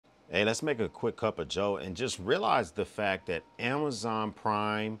Hey, let's make a quick cup of joe and just realize the fact that Amazon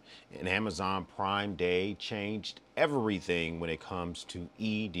Prime and Amazon Prime Day changed everything when it comes to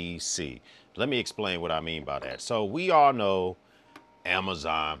EDC. Let me explain what I mean by that. So we all know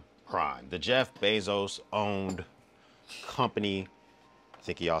Amazon Prime, the Jeff Bezos owned company. I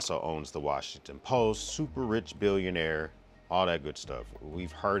think he also owns the Washington Post, super rich billionaire, all that good stuff.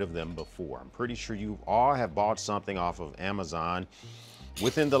 We've heard of them before. I'm pretty sure you all have bought something off of Amazon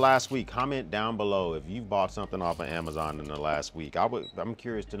within the last week. Comment down below if you've bought something off of Amazon in the last week. I'm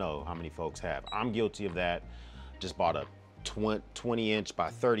curious to know how many folks have. I'm guilty of that. Just bought a 20 inch by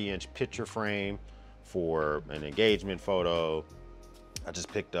 30 inch picture frame for an engagement photo. I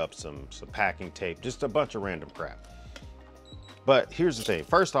just picked up some packing tape, just a bunch of random crap. But here's the thing.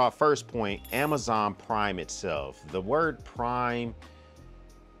 First off, first point, Amazon Prime itself. The word Prime,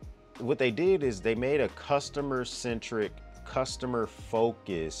 what they did is they made a customer-centric,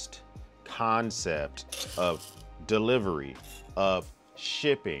 customer-focused concept of delivery, of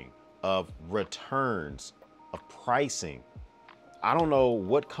shipping, of returns, of pricing. I don't know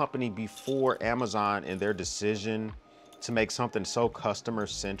what company before Amazon in their decision to make something so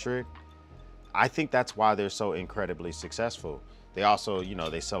customer-centric. I think that's why they're so incredibly successful. They also,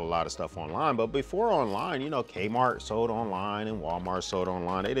 they sell a lot of stuff online, but before online, Kmart sold online and Walmart sold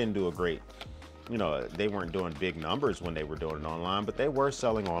online. They didn't do a great, they weren't doing big numbers when they were doing it online, but they were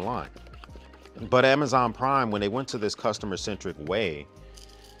selling online. But Amazon Prime, when they went to this customer-centric way,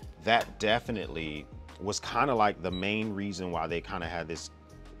 that definitely was kind of like the main reason why they kind of had this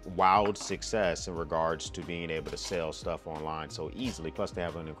wild success in regards to being able to sell stuff online so easily. Plus they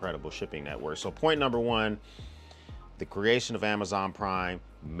have an incredible shipping network. So point number one, the creation of Amazon Prime,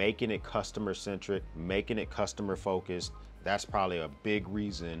 making it customer centric, making it customer focused. That's probably a big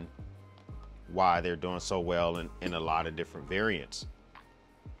reason why they're doing so well in a lot of different variants.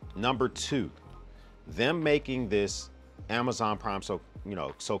 Number two, them making this Amazon Prime so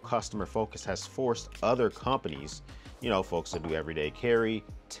customer focused has forced other companies, folks that do everyday carry,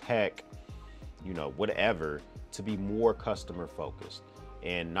 tech, whatever, to be more customer focused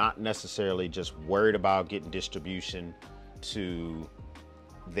and not necessarily just worried about getting distribution to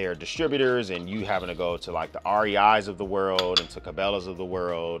their distributors and you having to go to like the REIs of the world and to Cabela's of the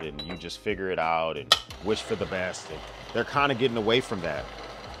world and you just figure it out and wish for the best. And they're kind of getting away from that.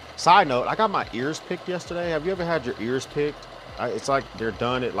 Side note, I got my ears picked yesterday. Have you ever had your ears picked? It's like they're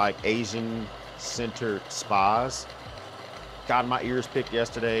done at like Asian centered spas. Got my ears picked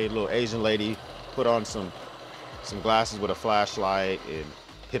yesterday. A little Asian lady put on some glasses with a flashlight and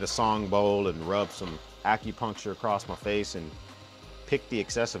hit a song bowl and rubbed some acupuncture across my face and picked the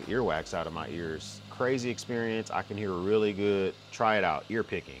excessive earwax out of my ears. Crazy experience. I can hear really good. Try it out. Ear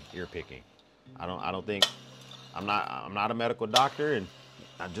picking. I'm not a medical doctor, and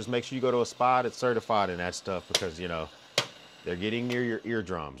just make sure you go to a spa that's certified in that stuff because they're getting near your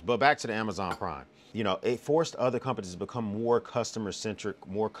eardrums. But back to the Amazon Prime. It forced other companies to become more customer centric,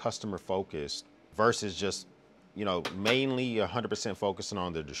 more customer focused versus just, mainly 100% focusing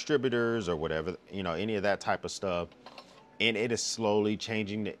on the distributors or whatever, any of that type of stuff. And it is slowly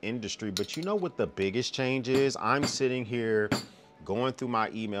changing the industry. But you know what the biggest change is? I'm sitting here going through my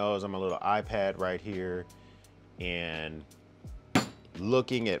emails on my little iPad right here and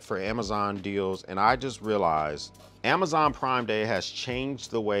looking for Amazon deals. And I just realized Amazon Prime Day has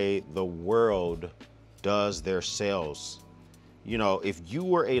changed the way the world does their sales. If you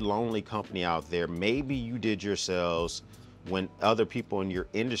were a lonely company out there, maybe you did your sales when other people in your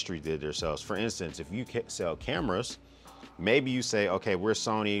industry did their sales. For instance, if you sell cameras, maybe you say, okay, we're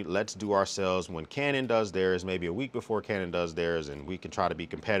Sony, let's do our sales when Canon does theirs, maybe a week before Canon does theirs, and we can try to be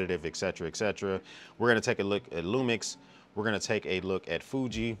competitive, et cetera, et cetera. We're gonna take a look at Lumix, we're gonna take a look at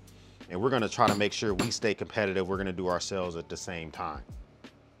Fuji, and we're gonna try to make sure we stay competitive. We're gonna do our sales at the same time.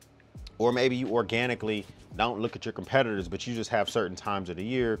 Or maybe you organically don't look at your competitors, but you just have certain times of the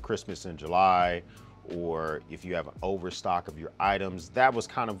year, Christmas in July, or if you have an overstock of your items. That was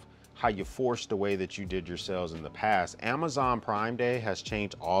kind of how you forced the way that you did your sales in the past. Amazon Prime Day has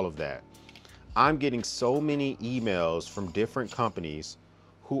changed all of that. I'm getting so many emails from different companies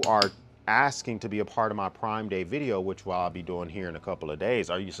who are asking to be a part of my Prime Day video, which I'll be doing here in a couple of days.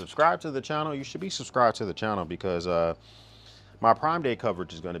 Are you subscribed to the channel? You should be subscribed to the channel because my Prime Day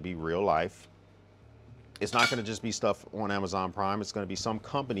coverage is going to be real life. It's not going to just be stuff on Amazon Prime. It's going to be some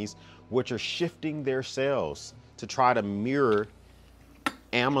companies which are shifting their sales to try to mirror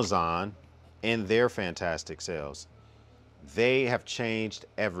Amazon and their fantastic sales. They have changed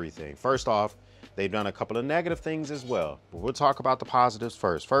everything. First off, they've done a couple of negative things as well, but we'll talk about the positives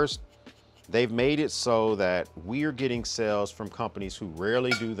first. First, They've made it so that we're getting sales from companies who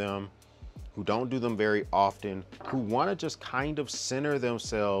rarely do them, who don't do them very often, who want to just kind of center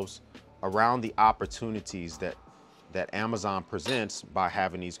themselves around the opportunities that Amazon presents by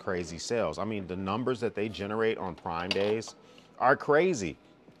having these crazy sales. I mean, the numbers that they generate on Prime days are crazy.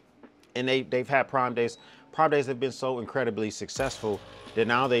 And they've had Prime days. Prime days have been so incredibly successful that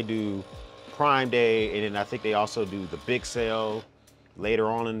now they do Prime Day, and then I think they also do the big sale later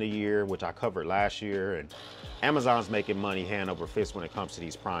on in the year, which I covered last year. And Amazon's making money hand over fist when it comes to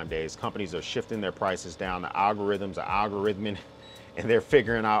these Prime days. Companies are shifting their prices down. The algorithms are algorithming, and they're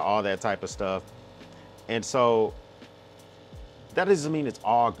figuring out all that type of stuff. And so that doesn't mean it's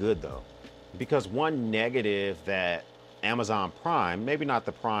all good though, because one negative that Amazon Prime, maybe not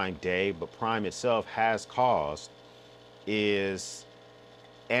the Prime Day, but Prime itself has caused is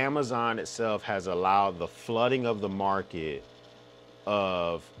Amazon itself has allowed the flooding of the market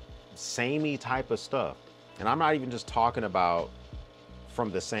of samey type of stuff. And I'm not even just talking about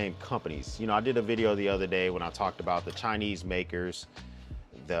from the same companies. You know, I did a video the other day when I talked about the Chinese makers,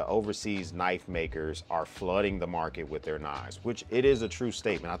 the overseas knife makers are flooding the market with their knives, which it is a true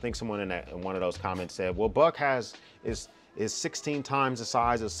statement. I think someone in one of those comments said, well, Buck is 16 times the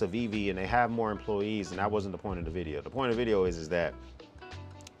size of Civivi and they have more employees, and that wasn't the point of the video. The point of the video is that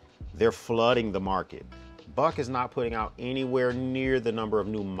they're flooding the market. Buck is not putting out anywhere near the number of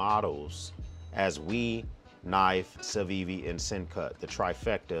new models as we, Knife, Civivi, and Sencut, the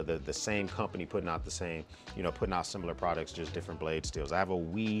trifecta, the same company putting out the same, you know, putting out similar products, just different blade steels. I have a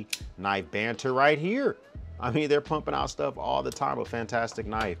We Knife Banter right here. I mean, they're pumping out stuff all the time, a fantastic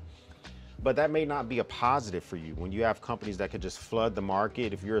knife. But that may not be a positive for you when you have companies that could just flood the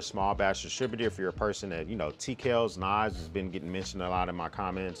market. If you're a small batch distributor, if you're a person that, you know, TKL's Knives has been getting mentioned a lot in my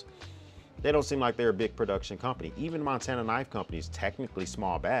comments. They don't seem like they're a big production company. Even Montana Knife Company is technically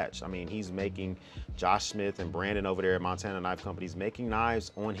small batch. I mean, he's making, Josh Smith and Brandon over there at Montana Knife Company is making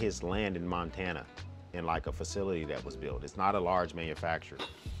knives on his land in Montana in like a facility that was built. It's not a large manufacturer,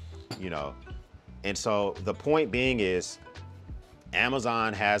 you know. And so the point being is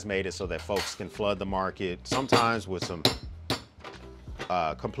Amazon has made it so that folks can flood the market, sometimes with some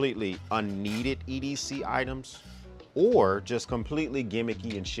completely unneeded EDC items, or just completely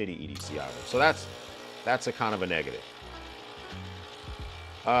gimmicky and shitty EDC items. So that's a kind of a negative.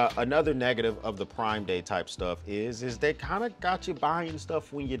 Another negative of the Prime Day type stuff is they kind of got you buying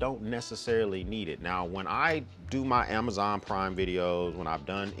stuff when you don't necessarily need it. Now, when I do my Amazon Prime videos, when I've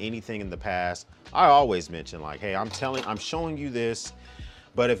done anything in the past, I always mention like, hey, I'm showing you this,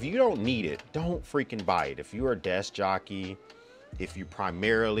 but if you don't need it, don't freaking buy it. If you're a desk jockey, if you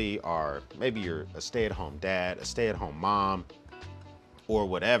primarily are, maybe you're a stay-at-home dad, a stay-at-home mom, or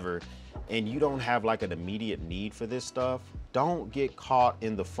whatever, and you don't have like an immediate need for this stuff, don't get caught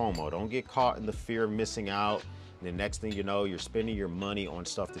in the FOMO. Don't get caught in the fear of missing out. And the next thing you know, you're spending your money on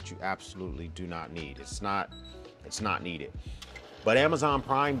stuff that you absolutely do not need. It's not needed. But Amazon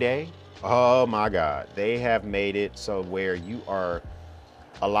Prime Day, oh my God, they have made it so where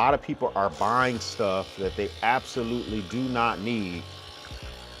a lot of people are buying stuff that they absolutely do not need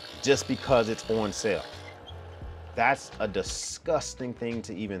just because it's on sale. That's a disgusting thing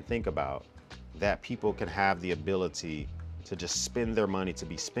to even think about, that people can have the ability to just spend their money to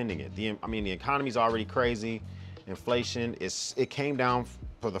be spending it. I mean, the economy's already crazy. Inflation it came down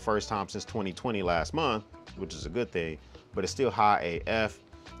for the first time since 2020 last month, which is a good thing, but it's still high AF.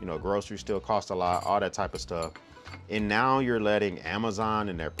 You know, groceries still cost a lot, all that type of stuff. And now you're letting Amazon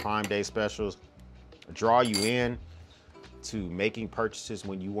and their Prime Day specials draw you in to making purchases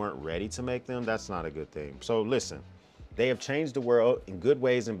when you weren't ready to make them. That's not a good thing. So listen, they have changed the world in good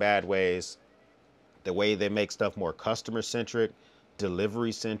ways and bad ways. The way they make stuff more customer centric,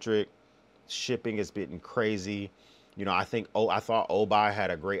 delivery centric, shipping has been crazy. You know, I thought Obuy had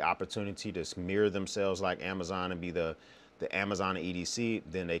a great opportunity to mirror themselves like Amazon and be the Amazon EDC.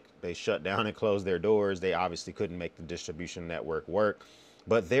 Then they shut down and closed their doors. They obviously couldn't make the distribution network work.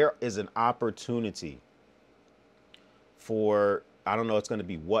 But there is an opportunity for, I don't know, it's going to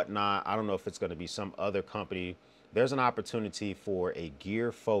be Whatnot. I don't know if it's going to be some other company. There's an opportunity for a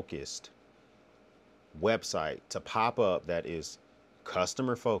gear focused website to pop up that is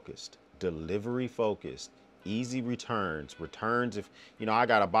customer focused, delivery focused, easy returns. If, you know, I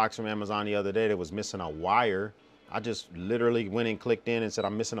got a box from Amazon the other day that was missing a wire. I just literally went and clicked in and said,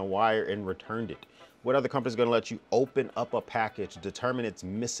 I'm missing a wire, and returned it. What other company is going to let you open up a package, determine it's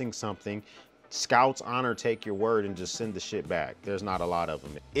missing something, Scouts honor, take your word, and just send the shit back? There's not a lot of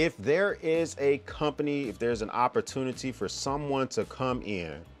them. If there is a company, if there's an opportunity for someone to come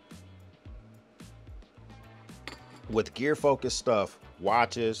in with gear focused stuff,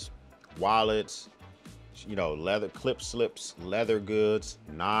 watches, wallets, you know, leather clip slips, leather goods,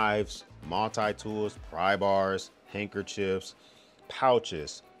 knives, multi-tools, pry bars, handkerchiefs,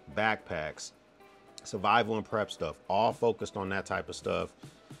 pouches, backpacks, survival and prep stuff, all focused on that type of stuff.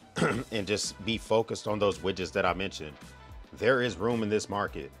 And just be focused on those widgets that I mentioned. There is room in this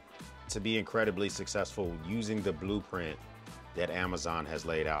market to be incredibly successful using the blueprint that Amazon has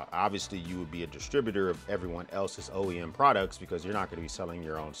laid out. Obviously, you would be a distributor of everyone else's OEM products because you're not going to be selling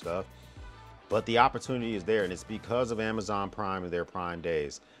your own stuff. But the opportunity is there, and it's because of Amazon Prime and their Prime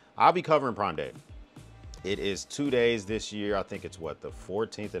Days. I'll be covering Prime Day. It is 2 days this year. I think it's what, the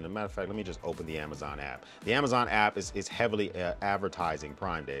 14th. And as a matter of fact, let me just open the Amazon app. The Amazon app is heavily advertising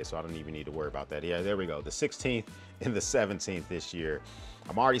Prime Day, so I don't even need to worry about that. Yeah, there we go. The 16th and the 17th this year.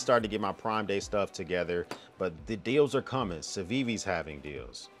 I'm already starting to get my Prime Day stuff together, but the deals are coming. Civivi's having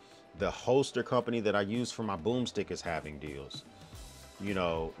deals. The holster company that I use for my boomstick is having deals. You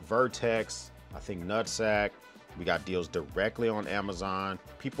know, Vertex, I think Nutsack. We got deals directly on Amazon.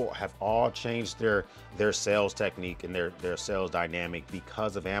 People have all changed their sales technique and their sales dynamic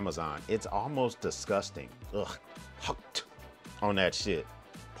because of Amazon. It's almost disgusting. Ugh, hooked on that shit.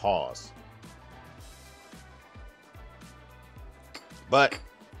 Pause. But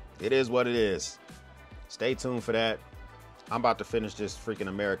it is what it is. Stay tuned for that. I'm about to finish this freaking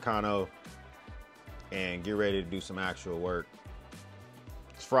Americano and get ready to do some actual work.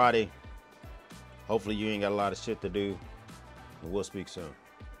 It's Friday. Hopefully you ain't got a lot of shit to do. And we'll speak soon.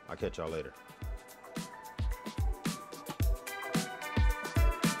 I'll catch y'all later.